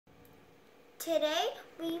today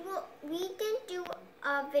we didn't do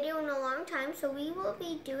a video in a long time, so we will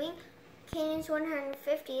be doing Candies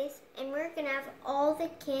 150th, and we're gonna have all the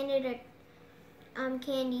Canada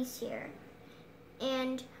candies here,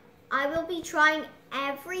 and I will be trying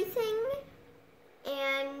everything.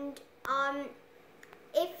 And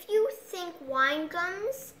if you think wine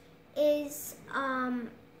gums is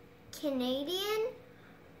Canadian,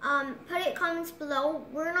 put it in comments below.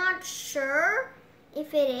 We're not sure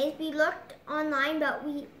if it is. We looked online,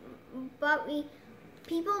 but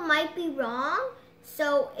people might be wrong.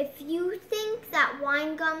 So if you think that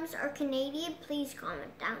wine gums are Canadian, please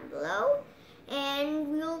comment down below. And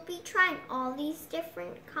we'll be trying all these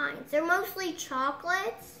different kinds. They're mostly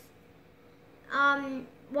chocolates.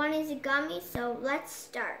 One is a gummy, so let's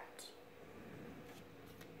start.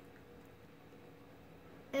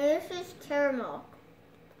 And this is Caramilk.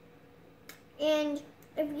 And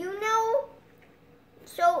if you know,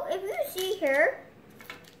 so if you see here,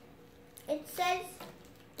 it says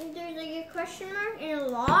there's like a question mark and a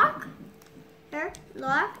lock. Here,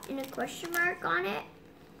 lock and a question mark on it.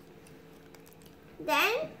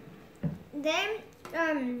 Then there's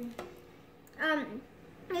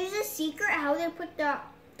a secret how they put the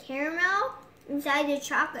caramel inside the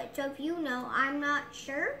chocolate. So if you know, I'm not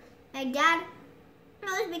sure. My dad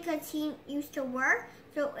knows because he used to work.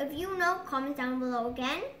 So if you know, comment down below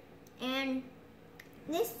again. And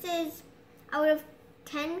this is out of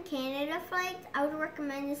 10 Canada flags. I would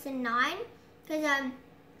recommend this in 9 because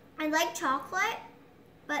I like chocolate,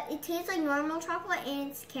 but it tastes like normal chocolate and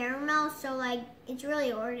it's caramel, so like it's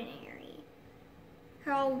really ordinary.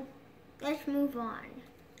 So let's move on.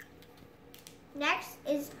 Next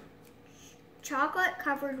is chocolate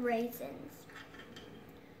covered raisins.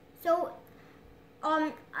 So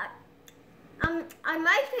I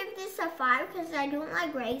might give this a 5 because I don't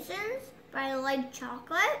like raisins, but I like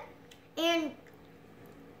chocolate. And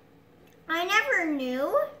I never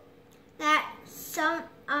knew that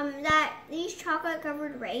that these chocolate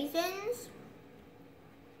covered raisins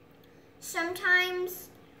sometimes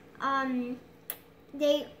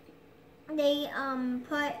they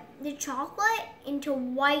put the chocolate into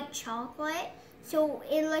white chocolate, so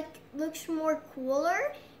it looks more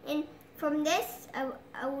cooler. And from this, out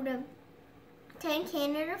of 10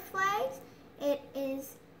 Canada flags, it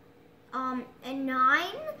is a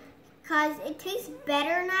 9 because it tastes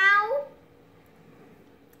better now,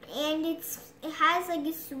 and it has like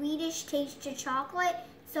a sweetish taste to chocolate,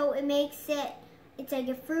 so it makes it's like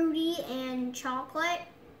a fruity and chocolate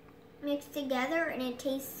mixed together, and it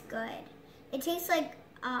tastes good. It tastes like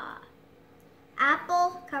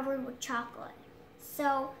apple covered with chocolate.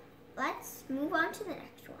 So let's move on to the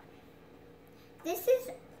next one. This is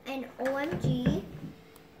an OMG.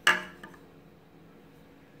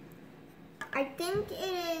 I think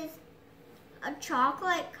it is a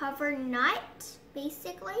chocolate covered nut,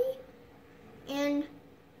 basically. And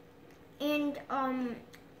it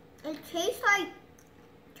tastes like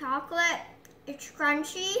chocolate. It's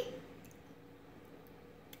crunchy.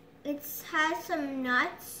 It has some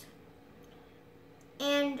nuts,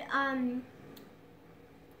 and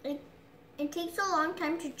it takes a long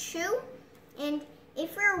time to chew. And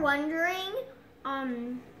if you're wondering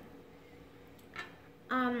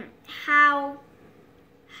how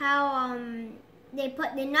they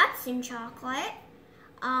put the nuts in chocolate,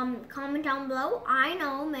 comment down below. I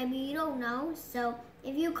know, maybe you don't know. So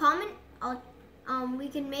if you comment, we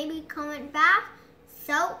can maybe comment back.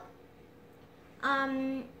 So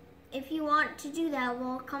if you want to do that,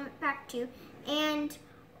 we'll comment back too. And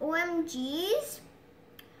OMGs,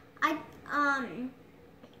 I'm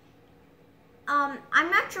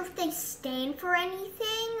not sure if they stand for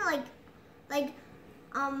anything.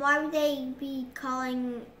 Why would they be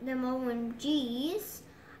calling them OMGs?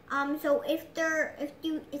 So if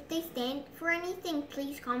they stand for anything,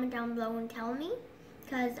 please comment down below and tell me,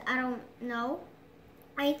 because I don't know.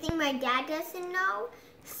 I think my dad doesn't know.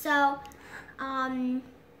 So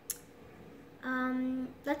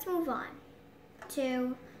let's move on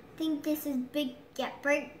to, I think this is big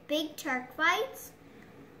Turk bites.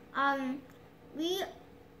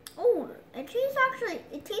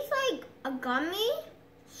 It tastes like a gummy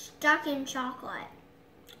stuck in chocolate.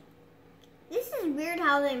 This is weird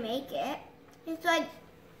how they make it. It's like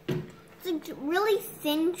really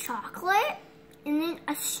thin chocolate and then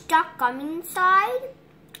a stuck gummy inside.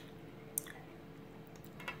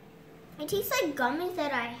 It tastes like gummies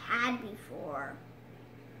that I had before.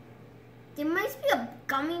 There must be a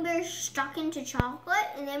gummy bear stuck into chocolate,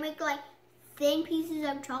 and they make like thin pieces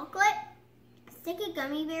of chocolate, stick a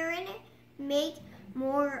gummy bear in it, make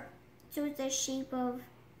more, so it's the shape of,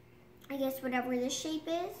 I guess, whatever this shape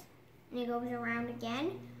is. and it goes around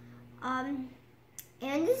again. And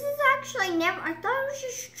this is actually I thought it was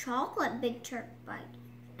just chocolate Big Turk bite.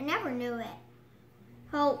 I never knew it.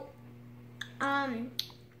 So,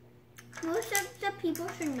 most of the people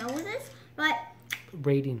should know this, but...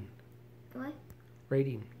 Rating. What?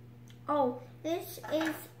 Rating. Oh, this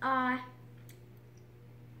is,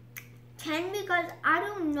 10 because I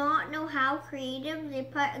do not know how creative they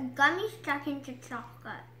put a gummy stuck into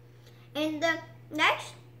chocolate. And the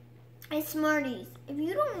next is Smarties. If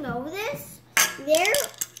you don't know this, there is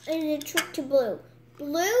a trick to blue.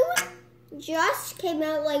 Blue just came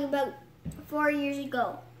out like about 4 years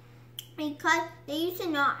ago because they used to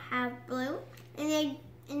not have blue, and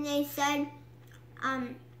they said,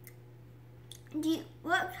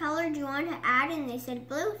 what color do you want to add? And they said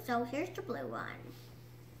blue, so here's the blue one.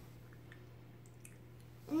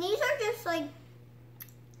 And these are just like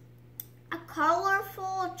a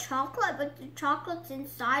colorful chocolate, but the chocolate's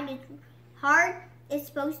inside is hard. It's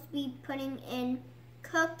supposed to be putting in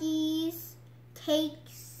cookies,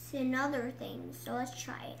 cakes, and other things. So let's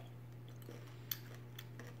try it.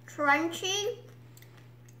 Crunchy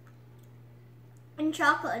and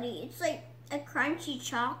chocolatey. It's like a crunchy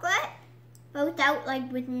chocolate, but without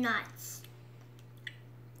with nuts.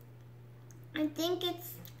 I think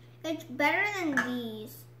it's better than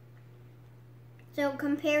these. So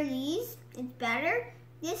compare these, it's better.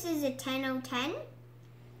 This is a 10 out of 10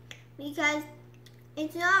 because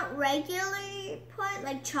it's not regularly put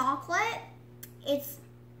like chocolate. It's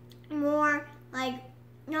more like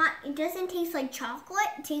it doesn't taste like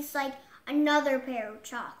chocolate. It tastes like another pair of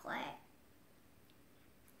chocolate.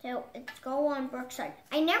 So let's go on Brookside.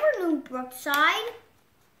 I never knew Brookside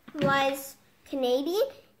was Canadian,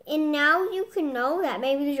 and now you can know that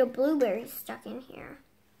maybe there's a blueberry stuck in here.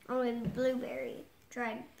 Or maybe blueberry,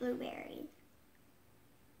 dried blueberry.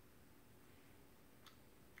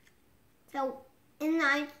 So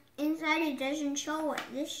inside it doesn't show it.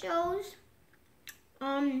 This shows,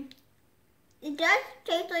 it does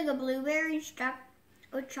taste like a blueberry stuck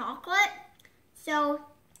with chocolate. So,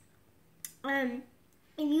 if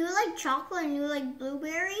you like chocolate and you like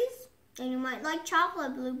blueberries, then you might like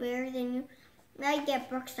chocolate blueberry, then you might get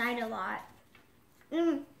Brookside a lot.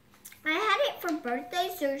 I had it for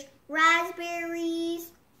birthdays. There's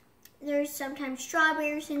raspberries, there's sometimes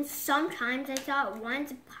strawberries, and sometimes I thought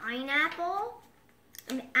once a pineapple,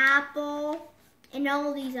 an apple, and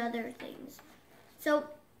all these other things. So,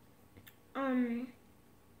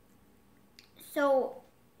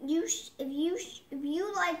 if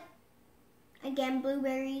you like, again,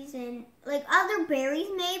 blueberries and like other berries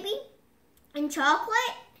maybe, and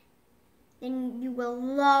chocolate, then you will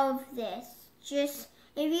love this. Just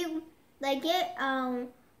if you like it,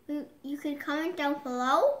 you can comment down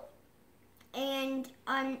below, and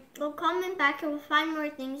we'll comment back and we'll find more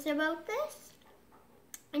things about this,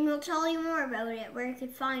 and we'll tell you more about it, where you can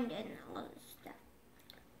find it and all this stuff.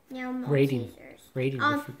 Now, Rating.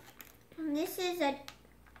 This is a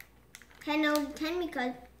 10 out of 10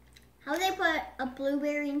 because how they put a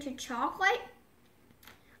blueberry into chocolate.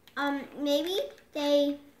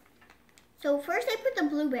 So first they put the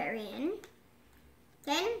blueberry in,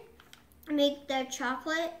 then make the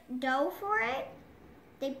chocolate dough for it.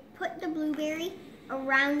 They put the blueberry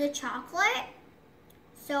around the chocolate.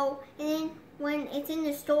 So, and then when it's in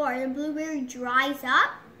the store, the blueberry dries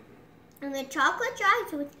up, and the chocolate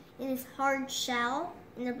dries, so it's in this hard shell,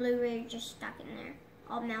 and the blueberry just stuck in there,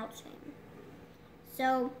 all melting.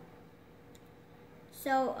 So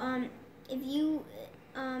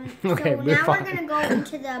okay, so now we're gonna go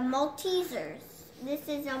into the Maltesers. This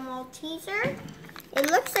is a Malteser. It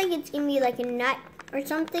looks like it's gonna be like a nut or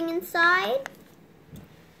something inside.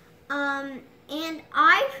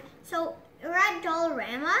 So we're at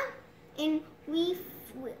Dollarama, and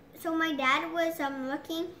so my dad was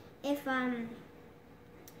looking if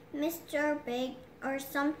Mr. Big or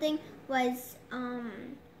something was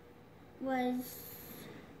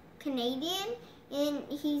Canadian, and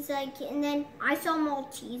he's like, and then I saw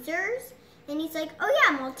Maltesers, and he's like, oh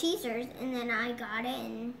yeah, Maltesers, and then I got it,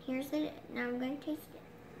 and here's it. Now I'm gonna taste it.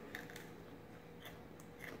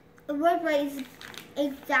 It was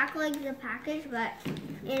exactly like the package, but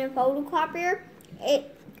in a photocopier.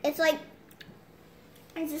 It's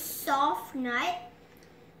a soft nut.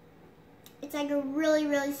 It's like a really,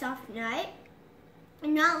 really soft nut.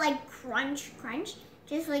 And not like crunch,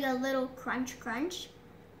 just like a little crunch.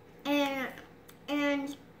 And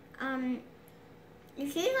it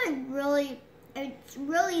tastes like it's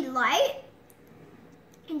really light.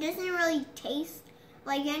 It doesn't really taste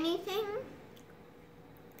like anything.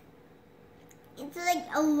 It's like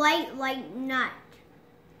a light nut.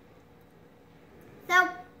 So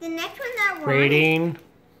the next one that Rating.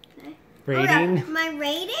 Oh, yeah. Rating. My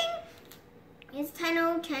rating is 10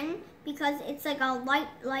 out of 10 because it's like a light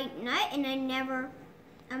nut, and I never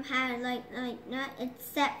had a light nut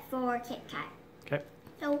except for Kit Kat. Okay.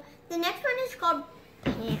 So the next one is called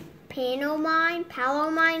Palomine,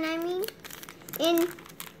 I mean. And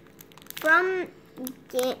from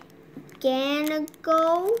Ganong.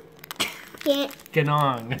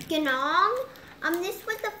 This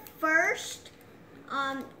was the first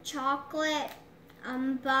chocolate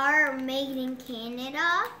bar made in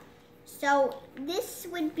Canada. So this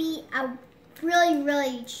would be a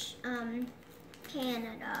really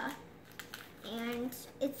Canada, and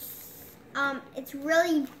it's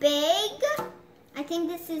really big. I think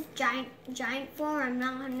this is giant form. I'm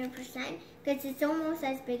not 100% because it's almost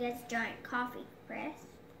as big as giant coffee press.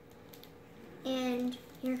 And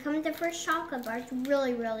here comes the first chocolate bar. It's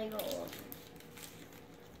really old.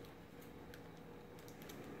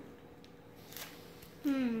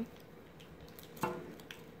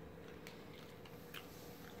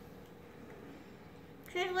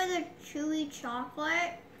 Here's like a chewy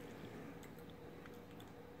chocolate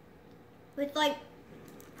with like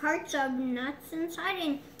parts of nuts inside,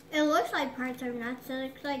 and it looks like parts of nuts. It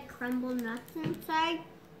looks like crumbled nuts inside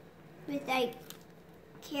with like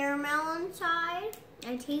caramel inside.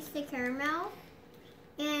 I taste the caramel,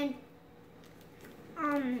 and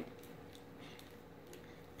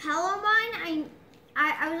Palomine.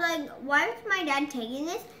 I was like, why was my dad taking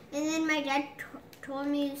this? And then my dad told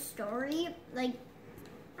me the story like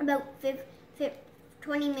about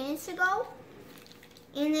 20 minutes ago,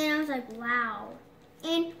 and then I was like, wow.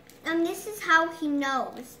 And this is how he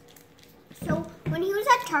knows. So when he was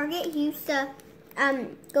at Target, he used to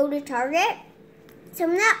go to Target.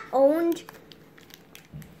 Someone that owned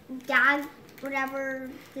Dad, whatever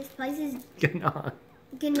this place is,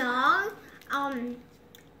 Ganong,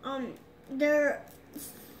 their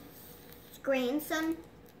grandson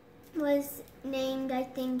was named, I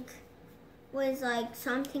think, was like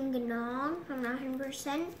something Ganong. I'm not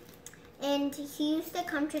 100%. And he used to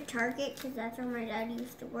come to Target because that's where my dad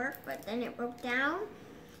used to work, but then it broke down.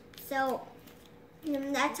 So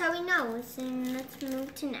that's how he knows. And let's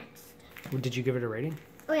move to next. Did you give it a rating?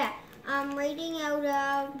 Oh yeah, rating out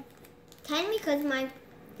of 10 because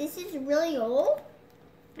this is really old.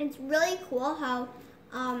 It's really cool how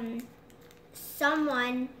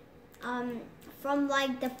someone from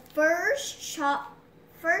like the first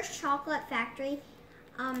chocolate factory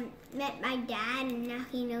met my dad, and now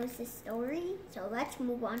he knows the story. So let's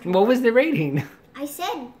move on. What was the rating? I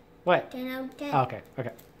said what? 10 out of 10. Oh, okay.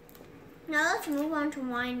 Now let's move on to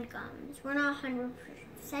wine gums. We're not 100%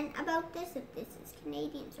 about this if this is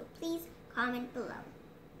Canadian, so please comment below.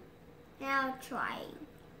 Now try.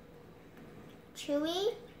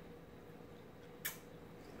 Chewy.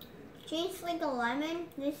 Tastes like a lemon.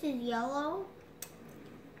 This is yellow.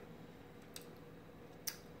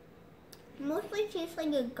 Mostly tastes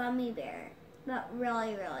like a gummy bear, but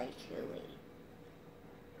really chewy.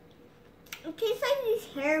 It tastes like these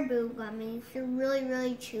Haribo gummies. They're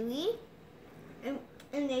really chewy,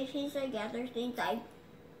 and they taste like other things. Like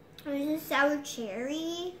there's a sour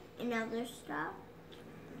cherry and other stuff.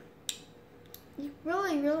 It's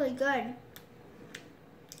really good.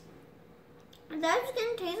 That's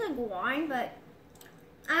gonna taste like wine, but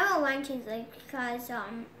I don't know what wine tastes like because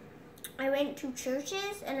I went to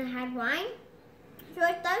churches and I had wine. So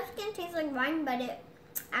I thought it was going to taste like wine, but it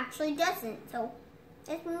actually doesn't. So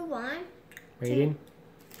let's move on. Rating?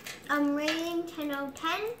 I'm rating 10 out of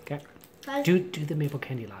 10. Okay. Do the maple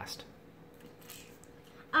candy last.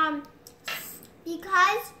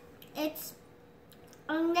 Because it's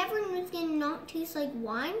never was going to not taste like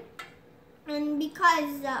wine. And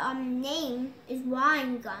because the name is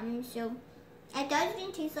wine gum, so it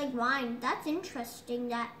doesn't taste like wine. That's interesting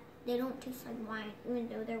that they don't taste like wine, even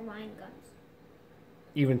though they're wine gums.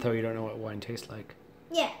 Even though you don't know what wine tastes like.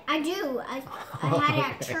 Yeah, I do. I had it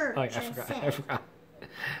at church. Oh, yeah, I forgot.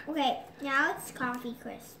 Okay, now it's coffee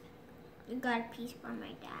crisp. I got a piece from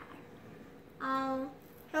my dad.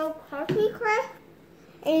 So coffee crisp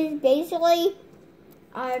is basically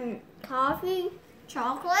coffee,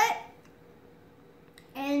 chocolate,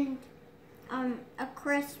 and a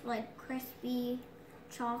crisp, like crispy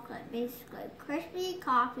chocolate, basically. Crispy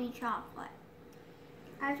coffee chocolate.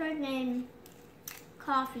 That's why it's named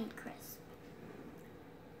Coffee Crisp.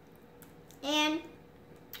 And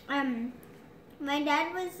my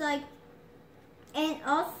dad was like, and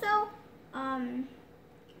also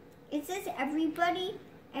it says everybody,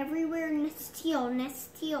 everywhere, Nestle.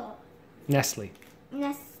 That's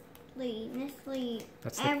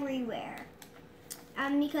Everywhere.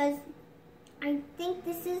 Because I think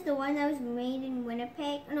this is the one that was made in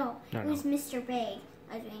Winnipeg. No, it was Mr. Big.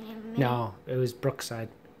 That was made in Winnipeg. No, it was Brookside.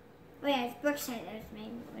 Oh yeah, it's Brookside that was made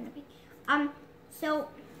in Winnipeg. So.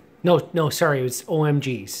 No, sorry, it was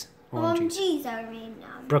OMGs. OMGs that were made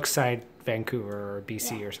now. Brookside, Vancouver, or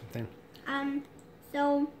BC or something.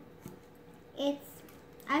 So it's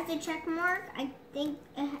as a check mark. I think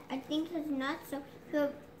it has nuts. So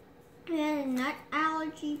if you have a nut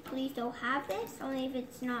allergy, please don't have this. Only if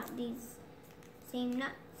it's not these same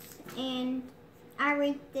nuts. And I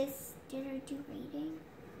rate this. Did I do rating?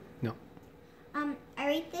 No. I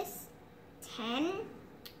rate this 10.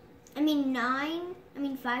 I mean 9. I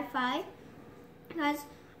mean 5. Because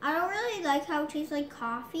I don't really like how it tastes like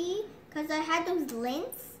coffee. Because I had those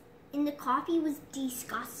lints. And the coffee was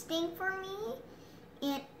disgusting for me.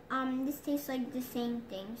 And this tastes like the same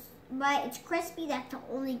things. But it's crispy, that's the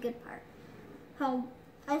only good part. So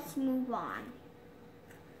let's move on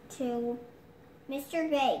to Mr.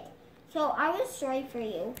 Big. So I was sorry for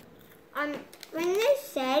you. When they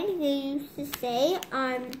used to say,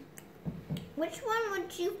 which one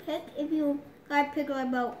would you pick if you got to pick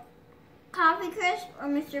about Coffee Crisp or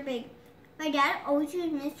Mr. Big? My dad always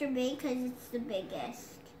used Mr. Big because it's the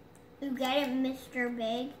biggest. You get it, Mr.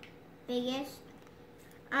 Big, biggest.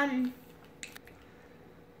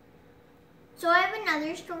 So I have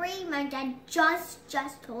another story. My dad just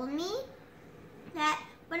told me that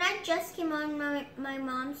when I just came on my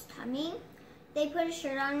mom's tummy, they put a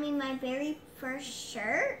shirt on me, my very first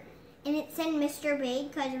shirt, and it said Mr. Big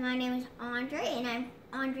because my name is Andre, and I'm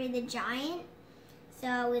Andre the Giant.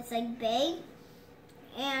 So it's like big,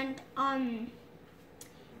 and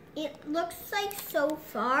it looks like so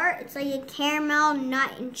far, it's like a caramel,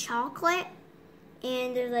 nut, and chocolate.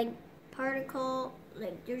 And there's like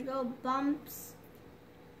there's little bumps.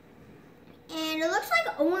 And it looks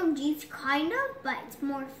like OMGs kind of, but it's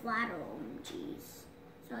more flatter OMGs.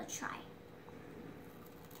 So let's try.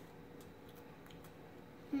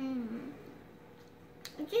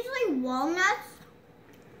 It tastes like walnuts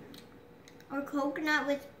or coconut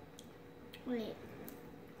with,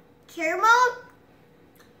 caramel.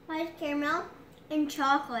 Why is caramel and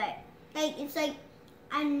chocolate? Like it's like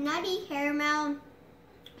a nutty caramel,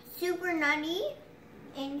 super nutty,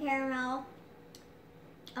 and caramel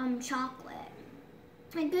chocolate.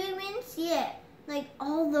 I couldn't even see it. Like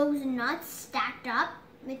all those nuts stacked up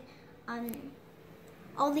with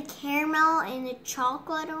all the caramel and the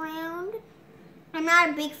chocolate around. I'm not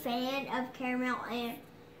a big fan of caramel and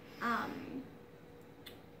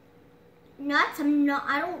nuts.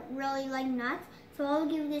 I don't really like nuts. So I'll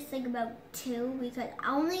give this like about 2 because I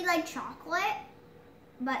only like chocolate,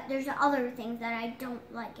 but there's other things that I don't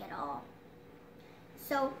like at all.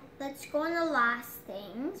 So let's go on the last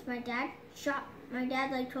things. My dad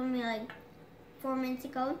like told me like 4 minutes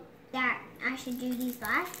ago that I should do these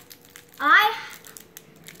last. I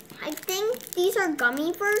think these are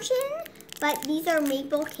gummy version, but these are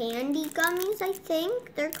maple candy gummies, I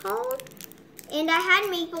think they're called. And I had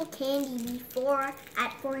maple candy before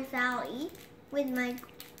at Forest Valley with my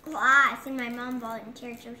class, and my mom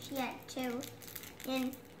volunteered, so she had 2.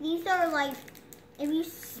 And these are like, if you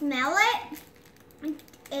smell it,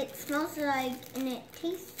 it smells like, and it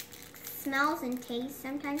smells and tastes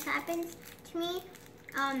sometimes happens to me,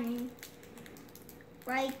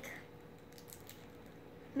 like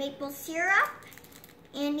maple syrup,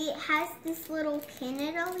 and it has this little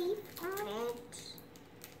Canada leaf on it.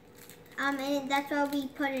 And that's why we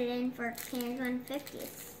put it in for Canada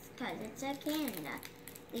 150th, because it's a Canada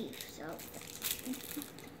leaf, so.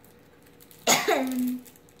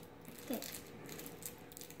 Okay.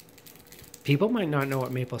 People might not know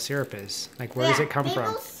what maple syrup is. Like, where does it come from?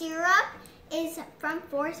 Maple syrup is from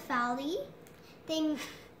Forest Valley. There's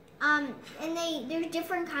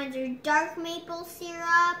different kinds. There's dark maple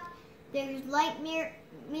syrup. There's light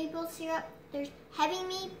maple syrup. There's heavy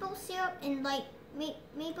maple syrup and light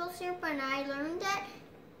maple syrup. And I learned that.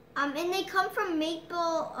 And they come from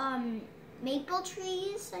maple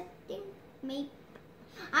trees. I think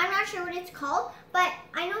I'm not sure what it's called, but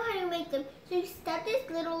I know how to make them. So you step this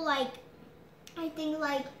little I think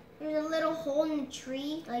there's a little hole in the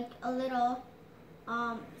tree, like a little.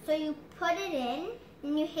 So you put it in,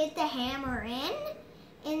 and you hit the hammer in,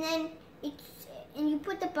 and then you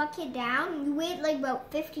put the bucket down. You wait like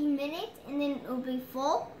about 15 minutes, and then it'll be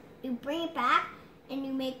full. You bring it back, and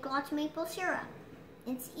you make lots of maple syrup.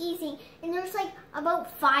 It's easy, and there's like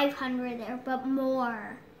about 500 there, but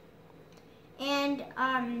more. And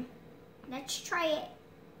let's try it.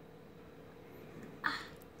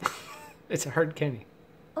 It's a hard candy.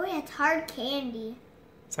 Oh yeah, it's hard candy.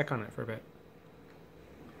 Suck on it for a bit.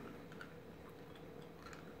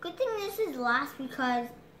 good thing this is last because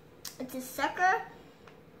it's a sucker.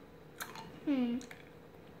 It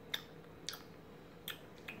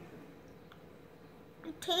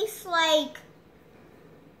tastes like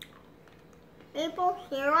maple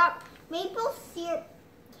syrup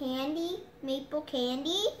candy,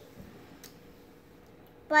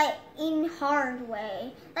 but in hard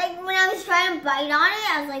way. Like when I was trying to bite on it,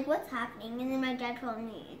 I was like, what's happening? And then my dad told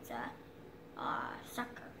me it's a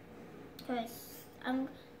sucker.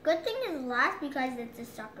 Good thing is last because it's a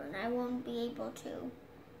sucker and I won't be able to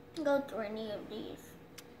go through any of these.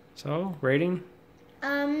 So, rating?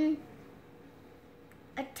 A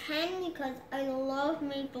 10 because I love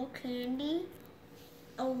maple candy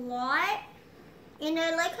a lot. And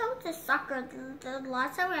I like how it's a sucker. The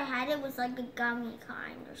last time I had it was like a gummy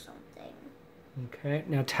kind or something. Okay.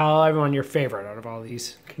 Now tell everyone your favorite out of all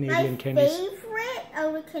these Canadian candies. My favorite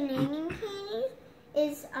of the Canadian candies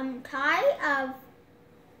is Acai of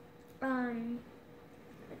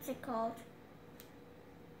what's it called?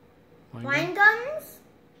 Wine gums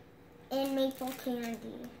and maple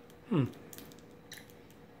candy.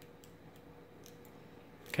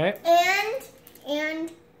 Okay.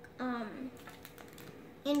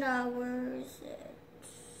 Where is it?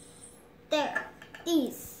 There.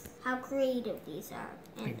 These. How creative these are.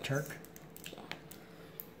 Like Turk. Yeah.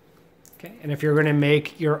 Okay. And if you're going to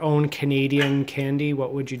make your own Canadian candy,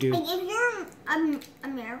 what would you do? Like if you're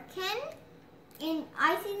American, and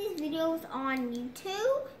I see these videos on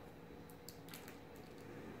YouTube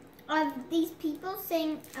of these people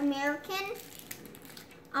saying American,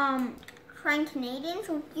 trying Canadian.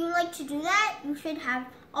 So if you like to do that, you should have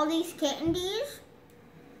all these candies,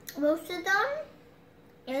 most of them,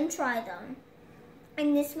 and try them.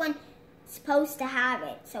 And this one is supposed to have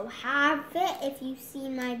it. So have it if you see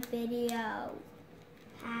my video.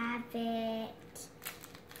 Have it.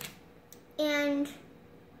 And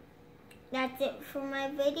that's it for my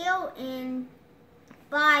video. And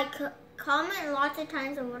bye. Comment lots of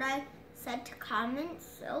times on what I said to comment.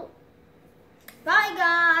 So bye,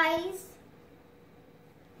 guys.